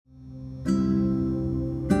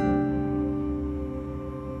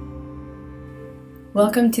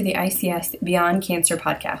Welcome to the ICS Beyond Cancer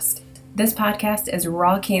podcast. This podcast is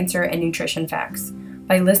raw cancer and nutrition facts.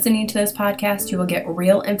 By listening to this podcast, you will get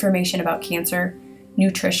real information about cancer,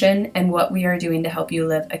 nutrition, and what we are doing to help you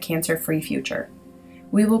live a cancer-free future.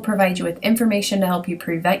 We will provide you with information to help you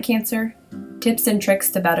prevent cancer, tips and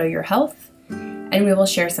tricks to better your health, and we will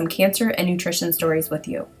share some cancer and nutrition stories with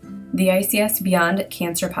you. The ICS Beyond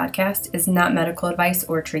Cancer podcast is not medical advice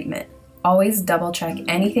or treatment. Always double check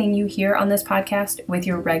anything you hear on this podcast with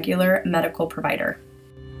your regular medical provider.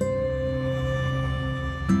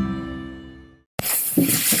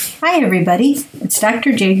 Hi everybody, it's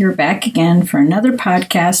Dr. Jager back again for another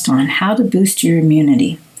podcast on how to boost your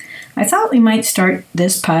immunity. I thought we might start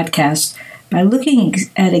this podcast by looking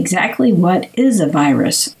at exactly what is a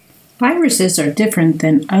virus. Viruses are different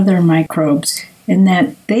than other microbes in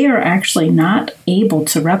that they are actually not able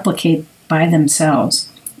to replicate by themselves.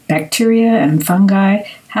 Bacteria and fungi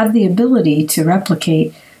have the ability to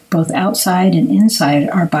replicate both outside and inside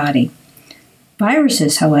our body.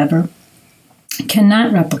 Viruses, however,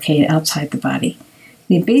 cannot replicate outside the body.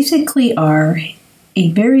 They basically are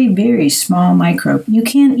a very, very small microbe. You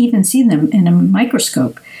can't even see them in a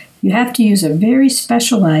microscope. You have to use a very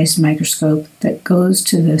specialized microscope that goes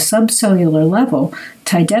to the subcellular level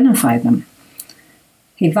to identify them.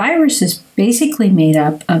 A virus is basically made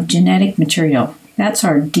up of genetic material. That's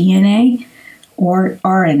our DNA or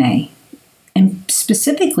RNA. And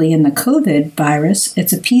specifically in the COVID virus,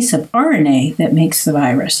 it's a piece of RNA that makes the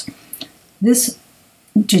virus. This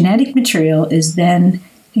genetic material is then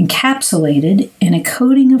encapsulated in a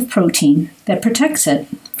coating of protein that protects it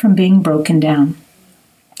from being broken down.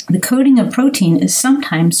 The coating of protein is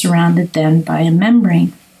sometimes surrounded then by a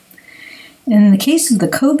membrane. In the case of the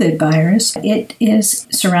COVID virus, it is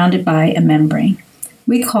surrounded by a membrane.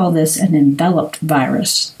 We call this an enveloped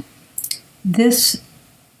virus. This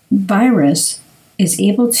virus is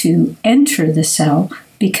able to enter the cell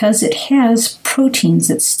because it has proteins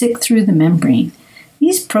that stick through the membrane.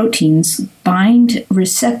 These proteins bind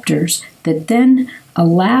receptors that then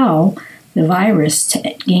allow the virus to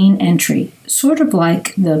gain entry. Sort of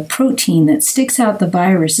like the protein that sticks out the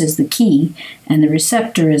virus is the key and the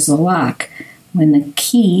receptor is the lock. When the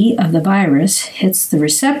key of the virus hits the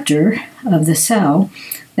receptor of the cell,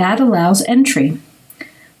 that allows entry.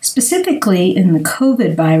 Specifically in the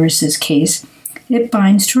COVID virus's case, it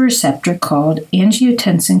binds to a receptor called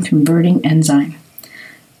angiotensin converting enzyme.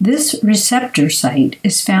 This receptor site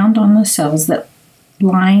is found on the cells that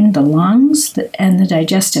line the lungs and the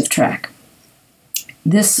digestive tract.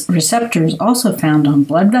 This receptor is also found on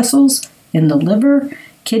blood vessels, in the liver,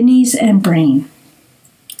 kidneys, and brain.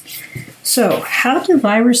 So, how do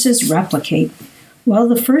viruses replicate? Well,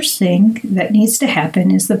 the first thing that needs to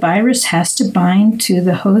happen is the virus has to bind to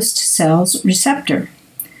the host cell's receptor.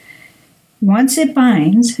 Once it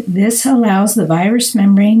binds, this allows the virus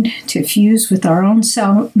membrane to fuse with our own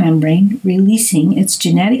cell membrane, releasing its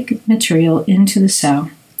genetic material into the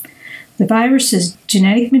cell. The virus's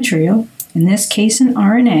genetic material, in this case an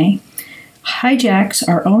RNA, hijacks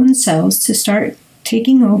our own cells to start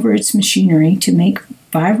taking over its machinery to make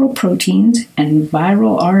viral proteins and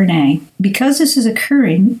viral RNA. Because this is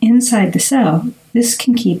occurring inside the cell, this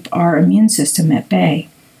can keep our immune system at bay.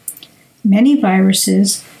 Many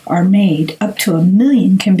viruses are made, up to 1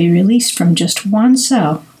 million can be released from just one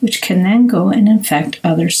cell, which can then go and infect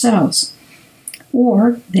other cells.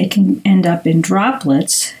 Or they can end up in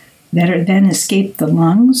droplets that are then escape the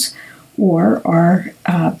lungs or are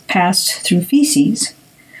passed through feces.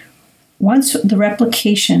 Once the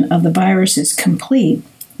replication of the virus is complete,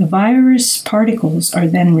 the virus particles are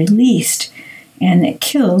then released and it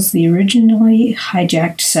kills the originally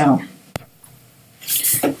hijacked cell.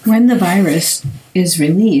 When the virus is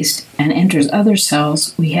released and enters other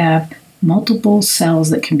cells, we have multiple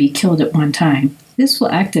cells that can be killed at one time. This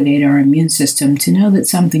will activate our immune system to know that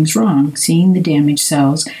something's wrong, seeing the damaged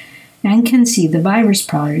cells, and can see the virus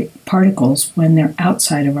particles when they're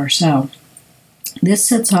outside of our cell. This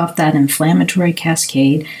sets off that inflammatory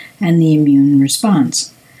cascade and the immune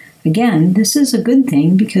response. Again, this is a good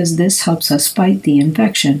thing because this helps us fight the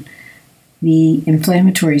infection. The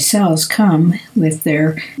inflammatory cells come with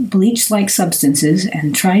their bleach-like substances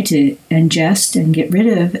and try to ingest and get rid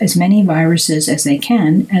of as many viruses as they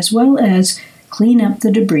can, as well as clean up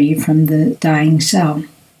the debris from the dying cell.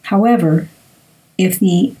 However, if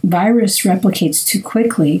the virus replicates too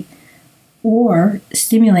quickly or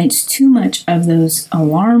stimulates too much of those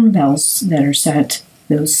alarm bells that are set,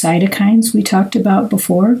 those cytokines we talked about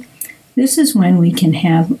before, this is when we can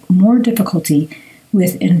have more difficulty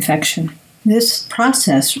with infection. This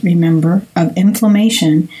process, remember, of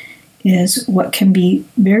inflammation is what can be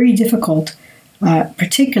very difficult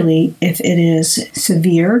particularly if it is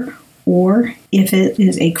severe or if it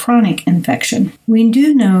is a chronic infection. We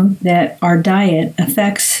do know that our diet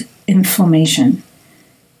affects inflammation.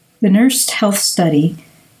 The Nurse Health Study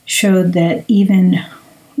showed that even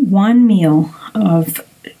one meal of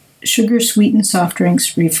sugar-sweetened soft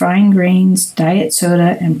drinks, refined grains, diet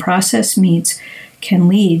soda, and processed meats can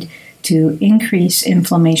lead to increased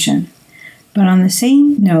inflammation. But on the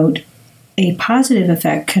same note, a positive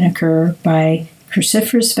effect can occur by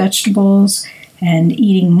cruciferous vegetables and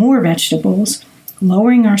eating more vegetables,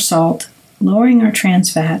 lowering our salt, lowering our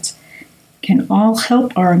trans fats, can all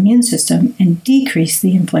help our immune system and decrease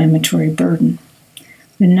the inflammatory burden.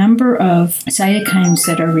 The number of cytokines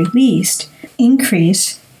that are released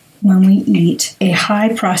increase when we eat a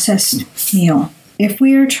high processed meal. If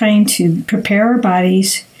we are trying to prepare our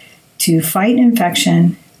bodies to fight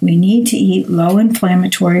infection, we need to eat low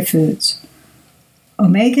inflammatory foods.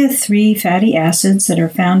 Omega-3 fatty acids that are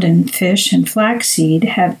found in fish and flaxseed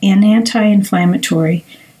have an anti-inflammatory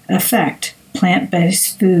effect.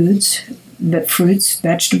 Plant-based foods, the fruits,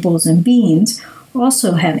 vegetables, and beans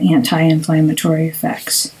also have anti-inflammatory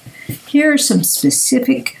effects. Here are some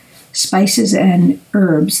specific spices and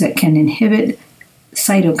herbs that can inhibit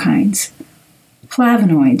cytokines.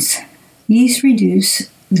 Flavonoids. These reduce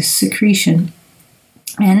the secretion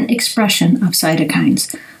and expression of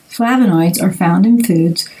cytokines. Flavonoids are found in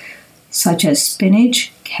foods such as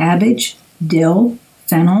spinach, cabbage, dill,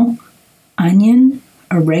 fennel, onion,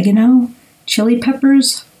 oregano, chili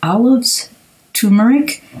peppers, olives,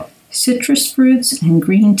 turmeric, citrus fruits, and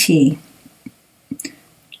green tea.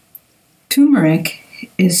 Turmeric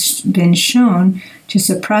has been shown to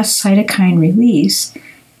suppress cytokine release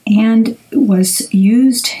and was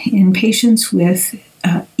used in patients with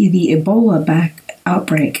the Ebola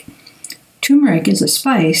outbreak. Turmeric is a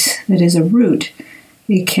spice that is a root.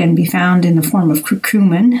 It can be found in the form of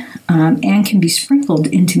curcumin and can be sprinkled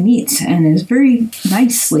into meats and is very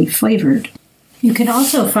nicely flavored. You can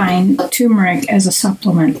also find turmeric as a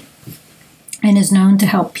supplement and is known to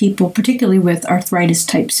help people, particularly with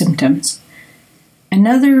arthritis-type symptoms.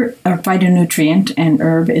 Another phytonutrient and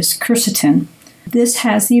herb is quercetin. This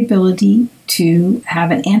has the ability to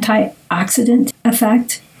have an antioxidant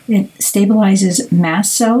effect. It stabilizes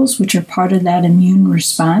mast cells, which are part of that immune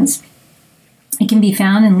response. It can be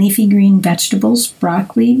found in leafy green vegetables,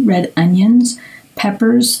 broccoli, red onions,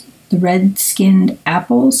 peppers, the red-skinned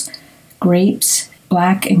apples, grapes,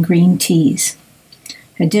 black and green teas.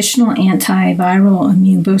 Additional antiviral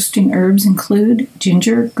immune-boosting herbs include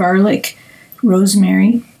ginger, garlic,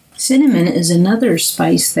 rosemary. Cinnamon is another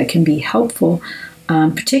spice that can be helpful,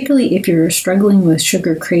 particularly if you're struggling with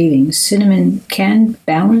sugar cravings. Cinnamon can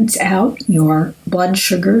balance out your blood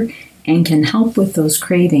sugar and can help with those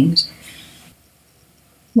cravings.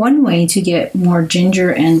 One way to get more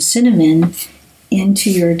ginger and cinnamon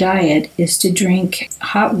into your diet is to drink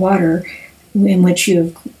hot water in which you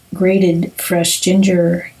have grated fresh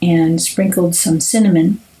ginger and sprinkled some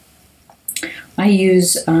cinnamon. I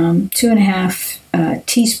use 2.5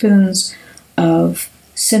 teaspoons of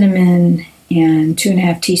cinnamon and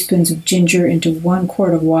 2.5 teaspoons of ginger into 1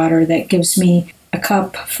 quart of water. That gives me a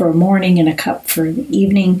cup for morning and a cup for the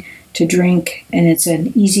evening to drink, and it's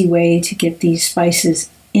an easy way to get these spices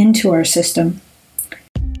into our system.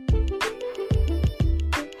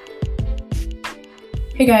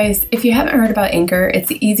 Hey guys, if you haven't heard about Anchor, it's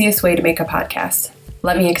the easiest way to make a podcast.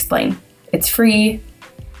 Let me explain. It's free.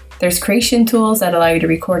 There's creation tools that allow you to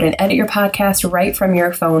record and edit your podcast right from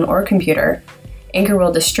your phone or computer. Anchor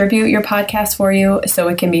will distribute your podcast for you so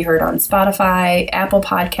it can be heard on Spotify, Apple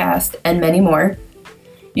Podcast, and many more.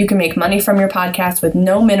 You can make money from your podcast with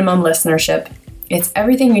no minimum listenership. It's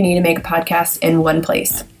everything you need to make a podcast in one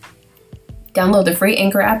place. Download the free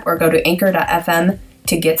Anchor app or go to anchor.fm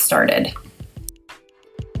to get started.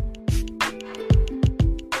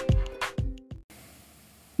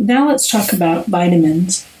 Now let's talk about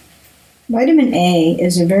vitamins. Vitamin A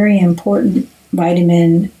is a very important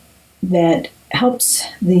vitamin that helps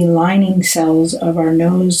the lining cells of our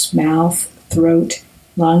nose, mouth, throat,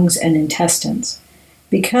 lungs, and intestines.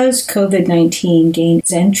 Because COVID-19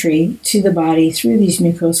 gains entry to the body through these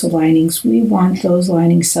mucosal linings, we want those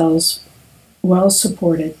lining cells well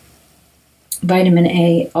supported. Vitamin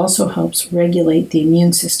A also helps regulate the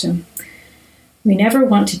immune system. We never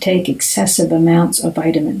want to take excessive amounts of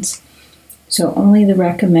vitamins, so only the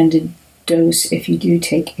recommended dose if you do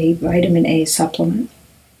take a vitamin A supplement.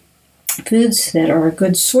 Foods that are a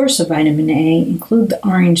good source of vitamin A include the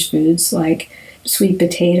orange foods like sweet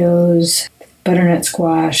potatoes, butternut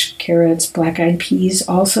squash, carrots, black-eyed peas,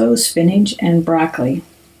 also spinach and broccoli.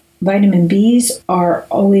 Vitamin Bs are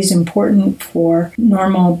always important for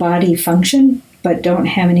normal body function, but don't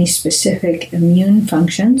have any specific immune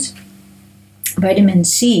functions. Vitamin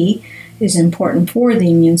C is important for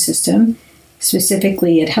the immune system.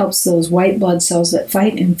 Specifically, it helps those white blood cells that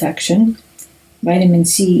fight infection. Vitamin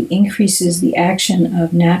C increases the action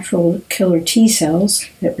of natural killer T cells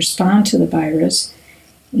that respond to the virus,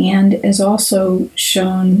 and is also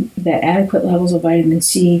shown that adequate levels of vitamin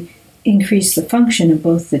C increase the function of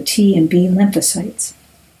both the T and B lymphocytes.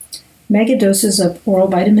 Megadoses of oral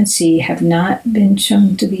vitamin C have not been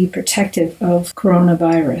shown to be protective of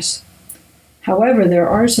coronavirus. However, there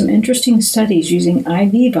are some interesting studies using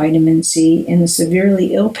IV vitamin C in the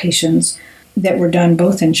severely ill patients that were done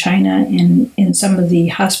both in China and in some of the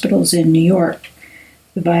hospitals in New York.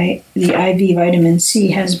 The IV vitamin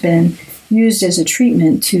C has been used as a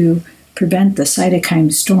treatment to prevent the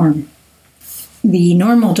cytokine storm. The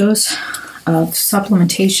normal dose of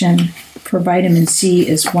supplementation for vitamin C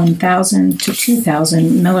is 1,000 to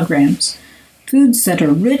 2,000 milligrams. Foods that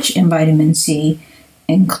are rich in vitamin C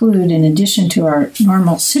include, in addition to our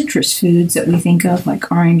normal citrus foods that we think of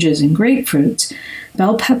like oranges and grapefruits,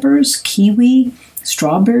 bell peppers, kiwi,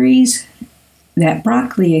 strawberries, that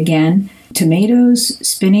broccoli again, tomatoes,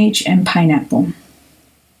 spinach, and pineapple.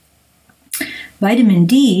 Vitamin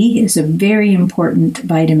D is a very important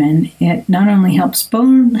vitamin. It not only helps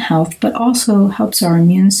bone health, but also helps our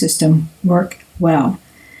immune system work well.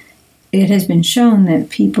 It has been shown that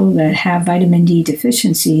people that have vitamin D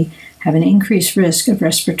deficiency have an increased risk of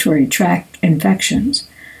respiratory tract infections.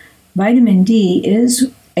 Vitamin D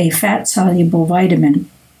is a fat-soluble vitamin,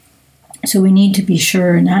 so we need to be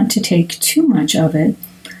sure not to take too much of it.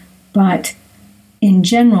 But in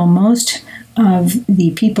general, most of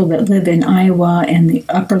the people that live in Iowa and the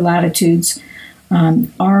upper latitudes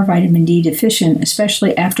are vitamin D deficient,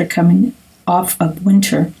 especially after coming off of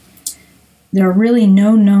winter. There are really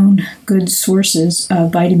no known good sources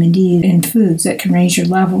of vitamin D in foods that can raise your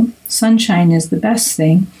level. Sunshine is the best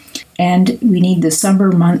thing, and we need the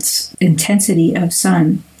summer months' intensity of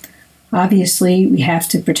sun. Obviously, we have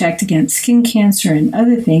to protect against skin cancer and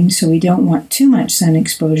other things, so we don't want too much sun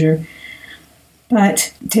exposure.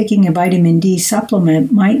 But taking a vitamin D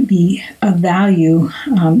supplement might be of value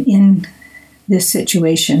in this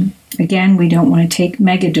situation. Again, we don't want to take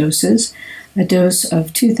megadoses. A dose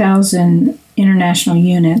of 2,000 international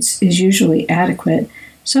units is usually adequate.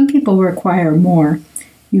 Some people require more.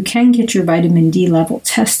 You can get your vitamin D level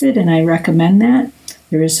tested, and I recommend that.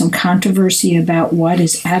 There is some controversy about what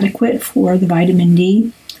is adequate for the vitamin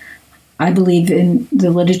D. I believe in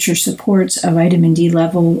the literature supports a vitamin D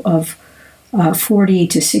level of 40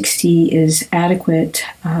 to 60 is adequate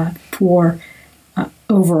for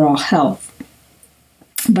overall health.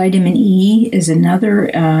 Vitamin E is another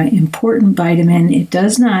important vitamin. It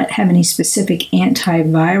does not have any specific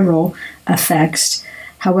antiviral effects.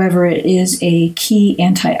 However, it is a key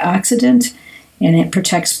antioxidant, and it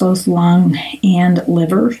protects both lung and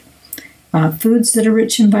liver. Foods that are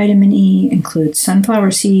rich in vitamin E include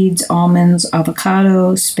sunflower seeds, almonds,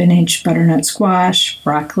 avocado, spinach, butternut squash,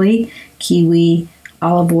 broccoli, kiwi,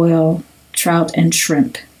 olive oil, trout, and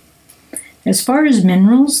shrimp. As far as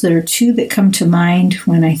minerals, there are two that come to mind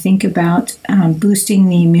when I think about boosting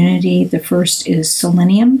the immunity. The first is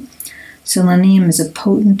selenium. Selenium is a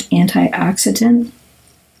potent antioxidant,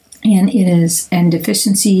 and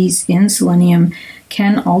deficiencies in selenium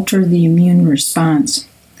can alter the immune response.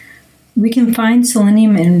 We can find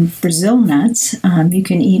selenium in Brazil nuts. You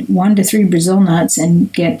can eat 1 to 3 Brazil nuts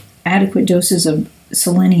and get adequate doses of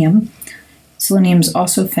selenium. Selenium is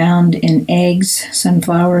also found in eggs,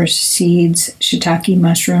 sunflower seeds, shiitake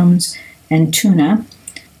mushrooms, and tuna.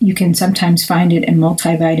 You can sometimes find it in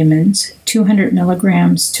multivitamins. 200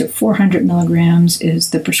 milligrams to 400 milligrams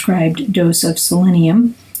is the prescribed dose of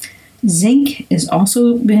selenium. Zinc has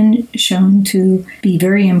also been shown to be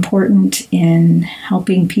very important in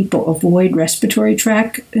helping people avoid respiratory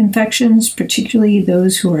tract infections, particularly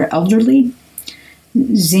those who are elderly.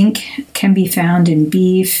 Zinc can be found in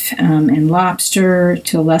beef and lobster,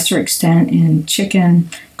 to a lesser extent in chicken,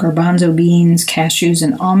 garbanzo beans, cashews,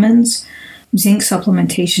 and almonds. Zinc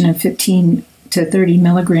supplementation of 15 to 30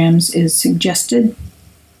 milligrams is suggested.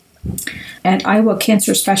 At Iowa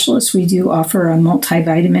Cancer Specialists, we do offer a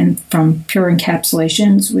multivitamin from Pure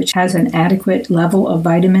Encapsulations, which has an adequate level of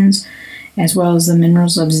vitamins, as well as the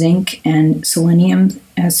minerals of zinc and selenium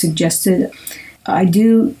as suggested. I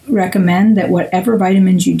do recommend that whatever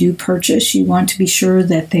vitamins you do purchase, you want to be sure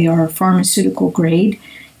that they are pharmaceutical grade,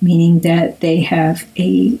 meaning that they have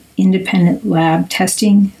a independent lab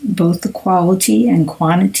testing both the quality and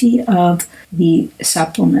quantity of the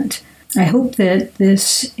supplement. I hope that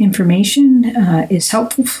this information is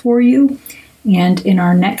helpful for you. And in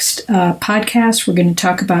our next podcast, we're going to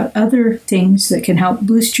talk about other things that can help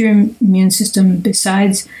boost your immune system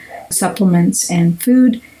besides supplements and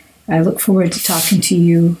food. I look forward to talking to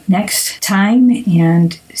you next time,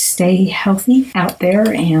 and stay healthy out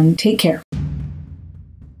there and take care.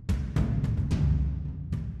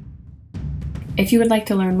 If you would like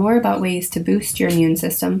to learn more about ways to boost your immune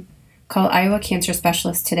system, call Iowa Cancer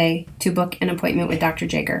Specialists today to book an appointment with Dr.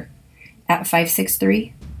 Jager at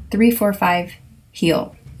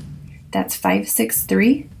 563-345-HEAL. That's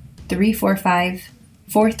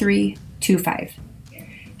 563-345-4325.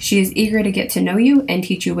 She is eager to get to know you and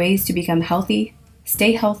teach you ways to become healthy,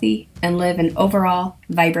 stay healthy, and live an overall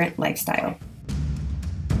vibrant lifestyle.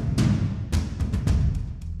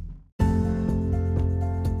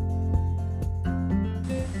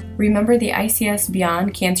 Remember, the ICS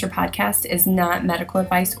Beyond Cancer podcast is not medical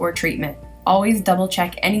advice or treatment. Always double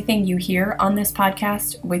check anything you hear on this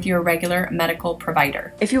podcast with your regular medical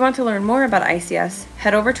provider. If you want to learn more about ICS,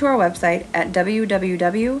 head over to our website at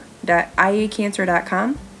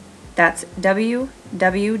www.iacancer.com. That's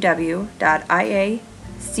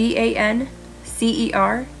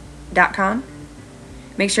www.iacancer.com.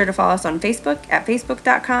 Make sure to follow us on Facebook at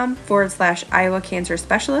facebook.com/Iowa Cancer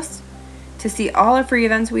Specialists to see all our free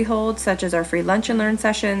events we hold, such as our free lunch and learn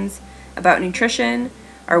sessions about nutrition,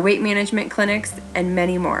 our weight management clinics, and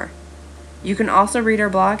many more. You can also read our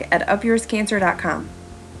blog at upyourscancer.com.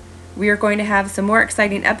 We are going to have some more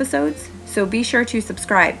exciting episodes, so be sure to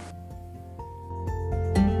subscribe.